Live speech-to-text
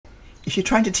if you're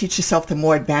trying to teach yourself the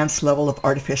more advanced level of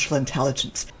artificial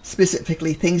intelligence,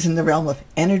 specifically things in the realm of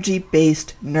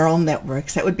energy-based neural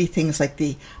networks, that would be things like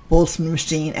the Boltzmann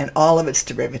machine and all of its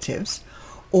derivatives.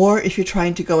 Or if you're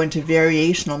trying to go into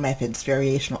variational methods,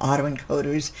 variational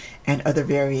autoencoders and other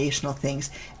variational things,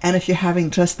 and if you're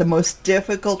having just the most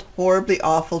difficult, horribly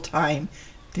awful time,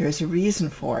 there's a reason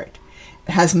for it.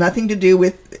 It has nothing to do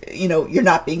with, you're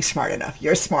not being smart enough.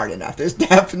 You're smart enough.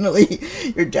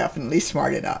 You're definitely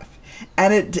smart enough.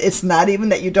 And it's not even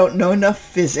that you don't know enough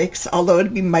physics, although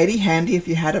it'd be mighty handy if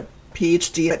you had a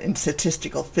PhD in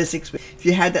statistical physics. If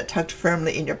you had that tucked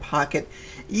firmly in your pocket,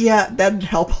 yeah, that'd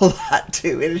help a lot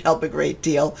too. It'd help a great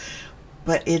deal.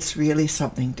 But it's really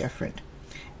something different.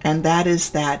 And that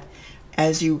is that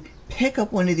as you pick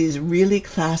up one of these really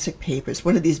classic papers,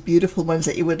 one of these beautiful ones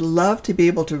that you would love to be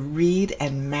able to read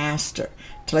and master,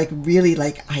 to really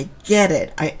I get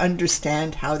it, I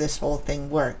understand how this whole thing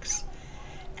works.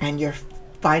 And you're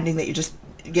finding that you're just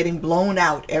getting blown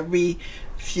out every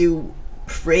few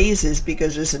phrases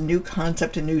because there's a new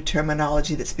concept, a new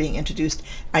terminology that's being introduced,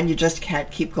 and you just can't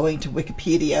keep going to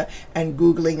Wikipedia and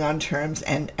Googling on terms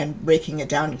and breaking it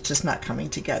down. It's just not coming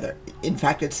together. In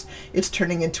fact, it's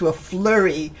turning into a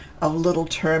flurry of little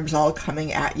terms all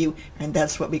coming at you, and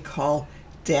that's what we call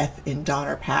death in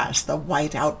Donner Pass, the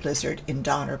whiteout blizzard in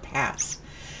Donner Pass.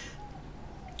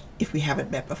 If we haven't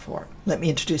met before, let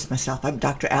me introduce myself. I'm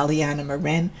Dr. Aliana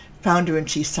Moren, founder and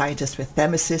chief scientist with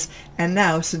Themesis, and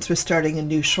now, since we're starting a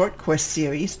new short course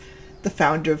series, the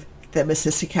founder of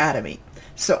Themesis Academy.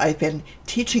 So I've been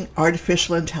teaching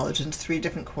artificial intelligence, 3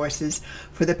 different courses,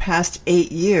 for the past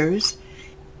 8 years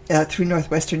through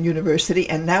Northwestern University,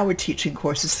 and now we're teaching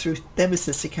courses through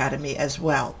Themesis Academy as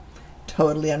well.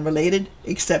 Totally unrelated,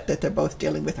 except that they're both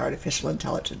dealing with artificial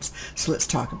intelligence. So let's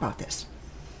talk about this.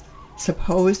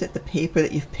 Suppose that the paper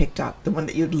that you've picked up, the one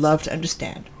that you'd love to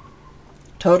understand,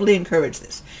 totally encourage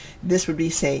this. This would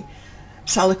be, say,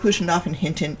 Salakhutdinov and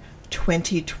Hinton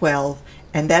 2012,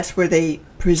 and that's where they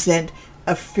present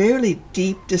a fairly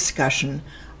deep discussion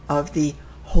of the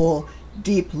whole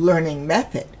deep learning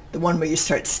method, the one where you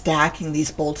start stacking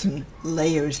these Boltzmann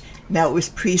layers. Now, it was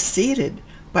preceded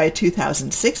by a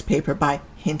 2006 paper by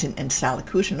Hinton and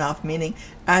Salakhutdinov, meaning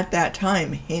at that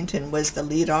time Hinton was the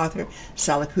lead author,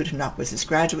 Salakhutdinov was his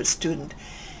graduate student,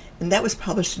 and that was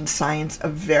published in Science, a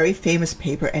very famous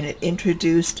paper, and it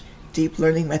introduced deep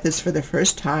learning methods for the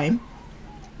first time.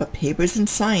 But papers in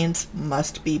science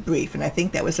must be brief, and I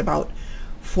think that was about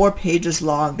 4 pages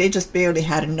long. They just barely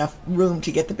had enough room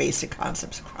to get the basic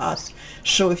concepts across,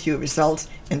 show a few results,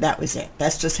 and that was it.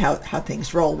 That's just how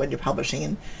things roll when you're publishing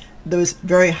in those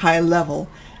very high-level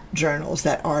journals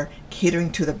that are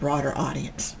catering to the broader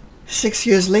audience. 6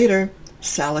 years later,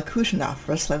 Salakhutdinov,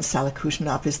 Ruslan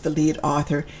Salakhutdinov, is the lead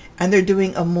author, and they're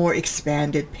doing a more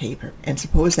expanded paper. And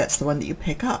suppose that's the one that you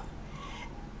pick up.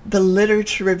 The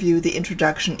literature review, the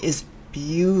introduction, is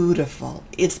beautiful.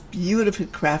 It's beautifully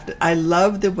crafted. I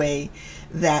love the way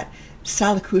that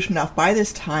Salakhutdinov, by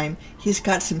this time, he's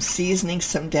got some seasoning,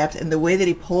 some depth, and the way that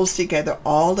he pulls together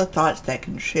all the thoughts that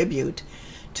contribute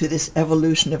to this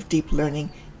evolution of deep learning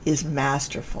is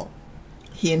masterful.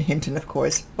 He and Hinton, of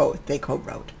course, both, they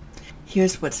co-wrote.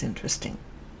 Here's what's interesting.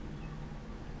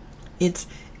 It's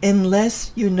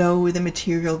unless you know the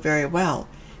material very well,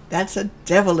 that's a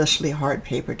devilishly hard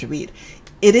paper to read.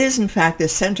 It is, in fact, the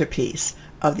centerpiece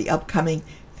of the upcoming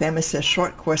Themesis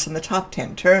short course on the top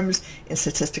 10 terms in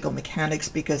statistical mechanics,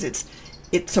 because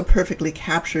it so perfectly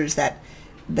captures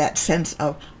that sense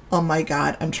of, oh my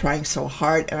God, I'm trying so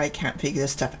hard and I can't figure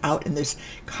this stuff out, and there's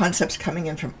concepts coming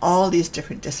in from all these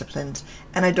different disciplines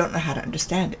and I don't know how to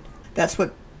understand it. That's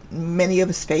what many of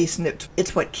us face, and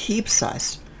it's what keeps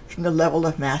us from the level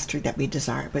of mastery that we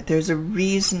desire. But there's a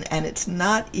reason, and it's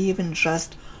not even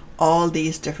just all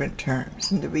these different terms,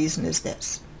 and the reason is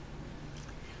this.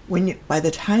 By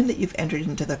the time that you've entered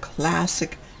into the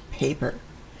classic paper,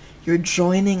 you're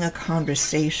joining a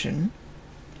conversation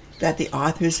that the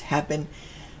authors have been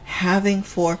having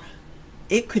for,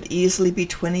 it could easily be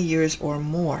 20 years or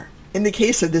more. In the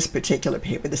case of this particular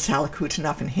paper, the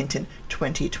Salakhutdinov and Hinton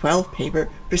 2012 paper,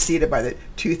 preceded by the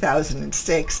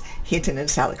 2006 Hinton and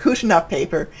Salakhutdinov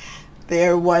paper,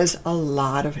 there was a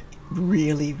lot of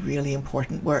really, really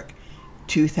important work.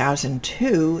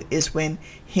 2002 is when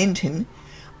Hinton,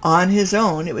 on his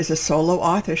own, it was a solo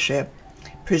authorship,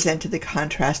 presented the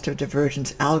contrast of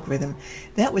divergence algorithm.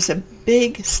 That was a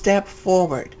big step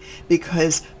forward,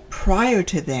 because prior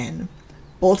to then,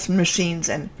 Boltzmann machines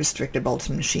and restricted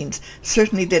Boltzmann machines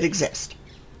certainly did exist.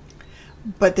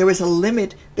 But there was a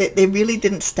limit that they really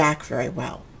didn't stack very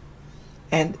well.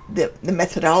 And the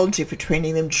methodology for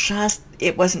training them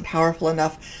it wasn't powerful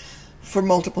enough. for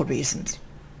multiple reasons.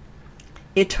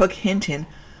 It took Hinton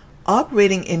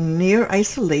operating in near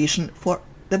isolation for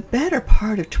the better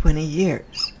part of 20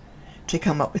 years to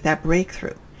come up with that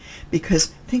breakthrough. Because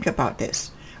think about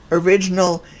this.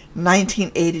 Original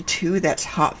 1982, that's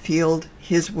Hopfield,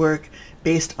 his work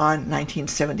based on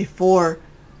 1974,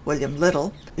 William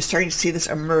Little. You're starting to see this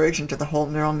emerge into the whole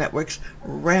neural networks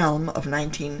realm of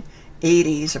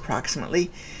 1980s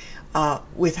approximately,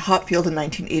 with Hopfield in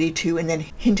 1982, and then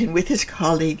Hinton with his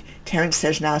colleague Terence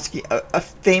Sejnowski, a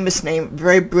famous name,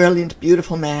 very brilliant,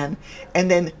 beautiful man,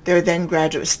 and then their then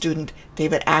graduate student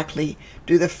David Ackley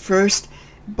do the first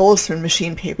Boltzmann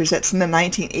machine papers. That's in the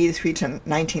 1983 to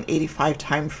 1985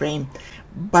 time frame.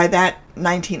 By that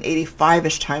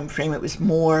 1985-ish time frame, it was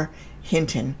more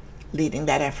Hinton leading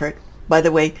that effort. By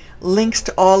the way, links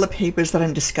to all the papers that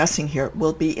I'm discussing here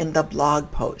will be in the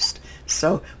blog post.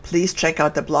 So please check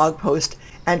out the blog post.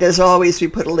 And as always, we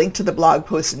put a link to the blog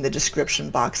post in the description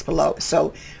box below.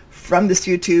 So from this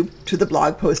YouTube to the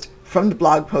blog post, from the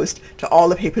blog post to all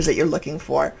the papers that you're looking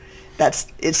for,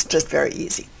 it's just very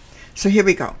easy. So here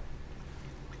we go.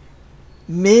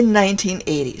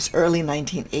 Mid-1980s, early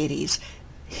 1980s,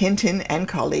 Hinton and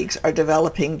colleagues are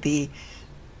developing the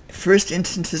first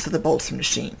instances of the Boltzmann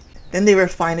machine. Then they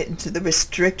refine it into the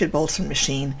restricted Boltzmann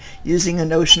machine using a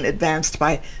notion advanced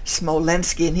by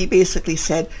Smolensky, and he basically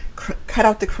said, cut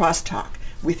out the crosstalk.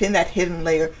 Within that hidden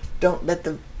layer, don't let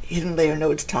the hidden layer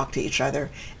nodes talk to each other.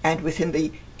 And within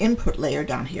the input layer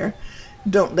down here,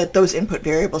 don't let those input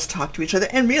variables talk to each other.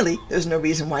 And really, there's no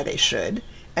reason why they should.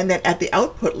 And then at the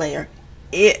output layer,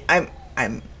 I'm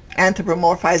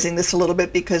anthropomorphizing this a little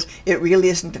bit because it really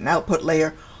isn't an output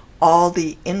layer. All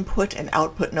the input and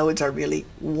output nodes are really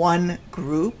one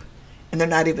group, and they're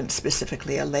not even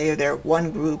specifically a layer. They're one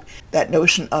group. That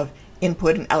notion of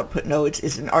input and output nodes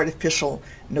is an artificial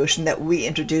notion that we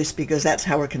introduced because that's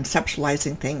how we're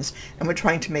conceptualizing things, and we're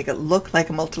trying to make it look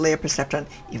like a multi-layer perceptron,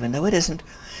 even though it isn't.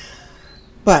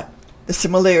 But the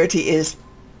similarity is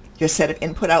your set of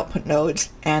input-output nodes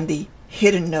and the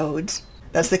hidden nodes.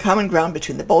 That's the common ground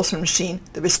between the Boltzmann machine,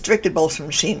 the restricted Boltzmann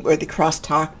machine, where the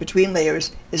crosstalk between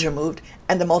layers is removed,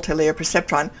 and the multi-layer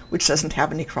perceptron, which doesn't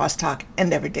have any crosstalk and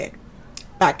never did.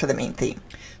 Back to the main theme.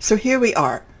 So here we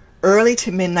are, early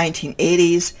to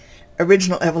mid-1980s,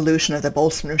 original evolution of the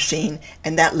Boltzmann machine,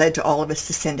 and that led to all of its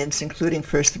descendants, including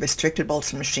first the restricted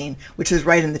Boltzmann machine, which is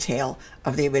right in the tail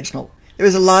of the original. There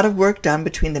was a lot of work done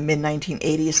between the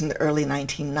mid-1980s and the early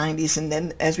 1990s, and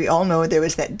then, as we all know, there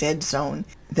was that dead zone,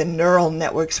 the neural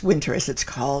networks winter, as it's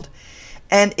called.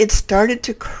 And it started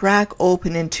to crack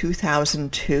open in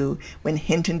 2002 when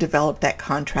Hinton developed that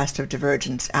contrast of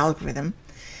divergence algorithm.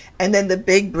 And then the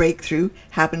big breakthrough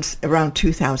happens around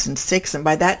 2006, and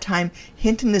by that time,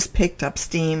 Hinton has picked up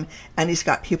steam, and he's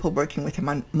got people working with him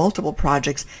on multiple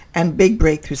projects, and big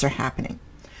breakthroughs are happening.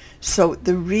 So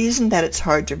the reason that it's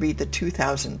hard to read the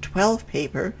 2012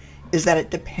 paper is that it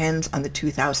depends on the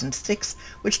 2006,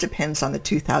 which depends on the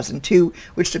 2002,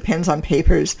 which depends on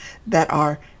papers that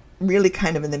are really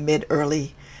kind of in the mid,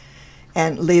 early,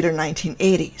 and later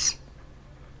 1980s.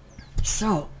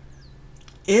 So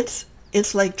it's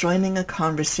like joining a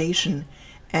conversation,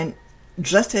 and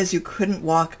just as you couldn't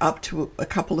walk up to a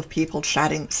couple of people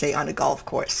chatting, say, on a golf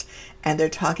course, and they're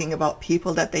talking about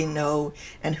people that they know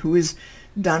and who's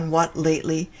done what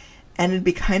lately, and it'd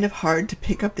be kind of hard to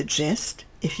pick up the gist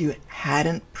if you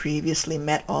hadn't previously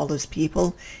met all those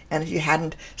people and if you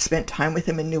hadn't spent time with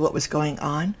them and knew what was going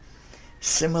on.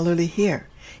 Similarly here,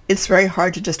 it's very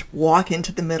hard to just walk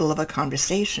into the middle of a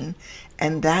conversation,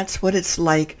 and that's what it's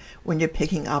like when you're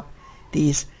picking up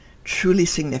these truly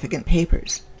significant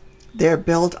papers. They're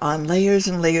built on layers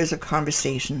and layers of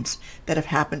conversations that have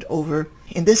happened over,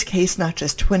 in this case, not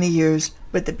just 20 years,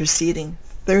 but the preceding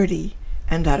 30,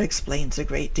 and that explains a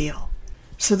great deal.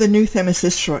 So the new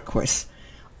Themesis short course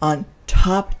on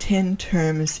top 10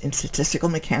 terms in statistical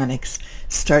mechanics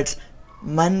starts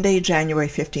Monday, January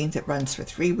 15th. It runs for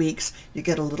 3 weeks. You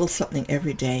get a little something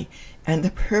every day. And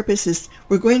the purpose is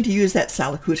we're going to use that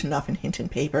Salakhutdinov and Hinton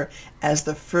paper as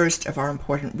the first of our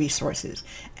important resources.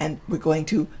 And we're going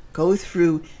to go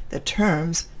through the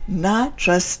terms, not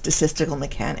just statistical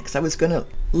mechanics. I was going to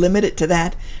limit it to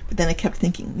that, but then I kept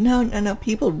thinking, no,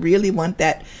 people really want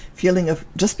that feeling of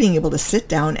just being able to sit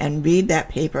down and read that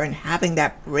paper and having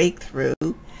that breakthrough.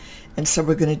 And so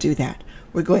we're going to do that.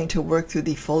 We're going to work through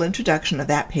the full introduction of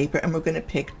that paper, and we're going to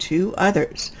pick 2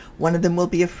 others. One of them will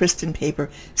be a Friston paper,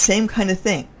 same kind of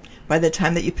thing. By the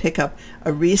time that you pick up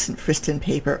a recent Friston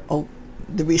paper,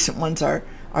 the recent ones are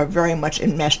very much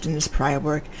enmeshed in his prior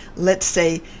work. Let's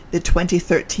say the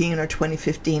 2013 or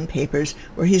 2015 papers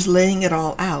where he's laying it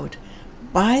all out.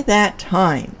 By that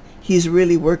time, He's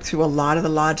really worked through a lot of the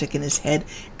logic in his head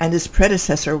and his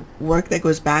predecessor work that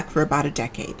goes back for about a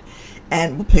decade.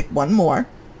 And we'll pick one more,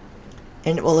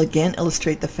 and it will again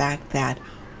illustrate the fact that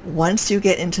once you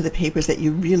get into the papers that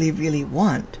you really, really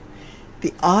want,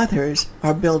 the authors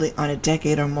are building on a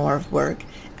decade or more of work,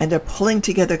 and they're pulling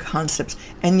together concepts.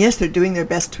 And yes, they're doing their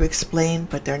best to explain,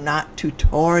 but they're not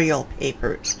tutorial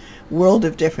papers. World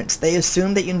of difference. They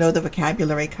assume that you know the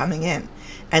vocabulary coming in,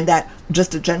 and that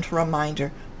just a gentle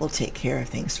reminder will take care of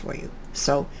things for you.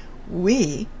 So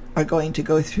we are going to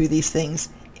go through these things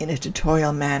in a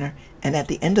tutorial manner, and at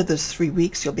the end of those 3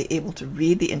 weeks, you'll be able to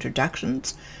read the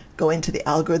introductions, go into the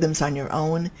algorithms on your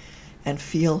own, and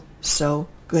feel so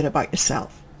good about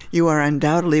yourself. You are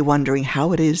undoubtedly wondering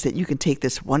how it is that you can take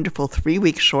this wonderful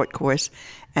 3-week short course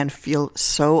and feel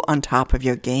so on top of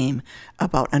your game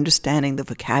about understanding the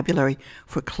vocabulary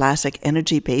for classic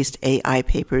energy-based AI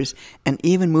papers and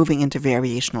even moving into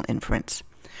variational inference.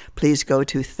 Please go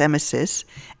to Themesis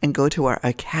and go to our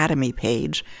Academy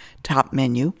page, top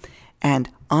menu, and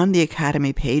on the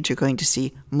Academy page, you're going to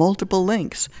see multiple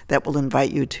links that will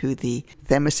invite you to the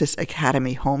Themesis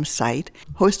Academy home site,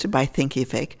 hosted by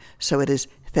Thinkific. So it is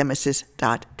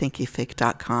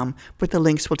themesis.thinkific.com, but the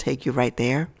links will take you right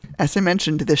there. As I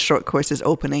mentioned, this short course is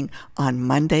opening on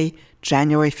Monday,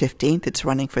 January 15th. It's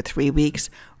running for 3 weeks.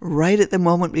 Right at the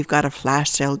moment, we've got a flash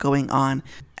sale going on.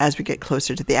 As we get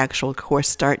closer to the actual course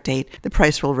start date, the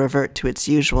price will revert to its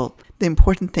usual. The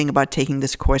important thing about taking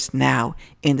this course now,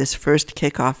 in this first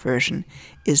kickoff version,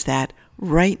 is that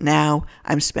right now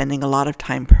I'm spending a lot of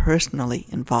time personally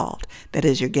involved. That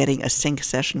is, you're getting a sync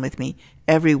session with me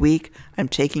every week. I'm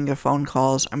taking your phone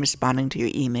calls. I'm responding to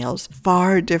your emails.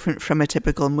 Far different from a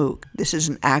typical MOOC. This is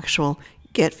an actual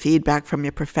get feedback from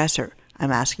your professor.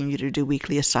 I'm asking you to do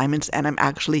weekly assignments, and I'm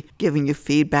actually giving you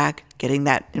feedback, getting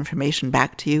that information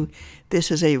back to you. This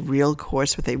is a real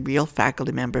course with a real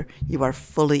faculty member. You are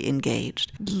fully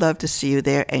engaged. I'd love to see you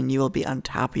there, and you will be on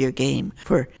top of your game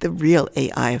for the real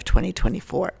AI of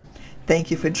 2024. Thank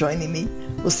you for joining me.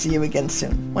 We'll see you again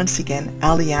soon. Once again,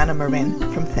 Aliana Marin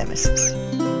from Themesis.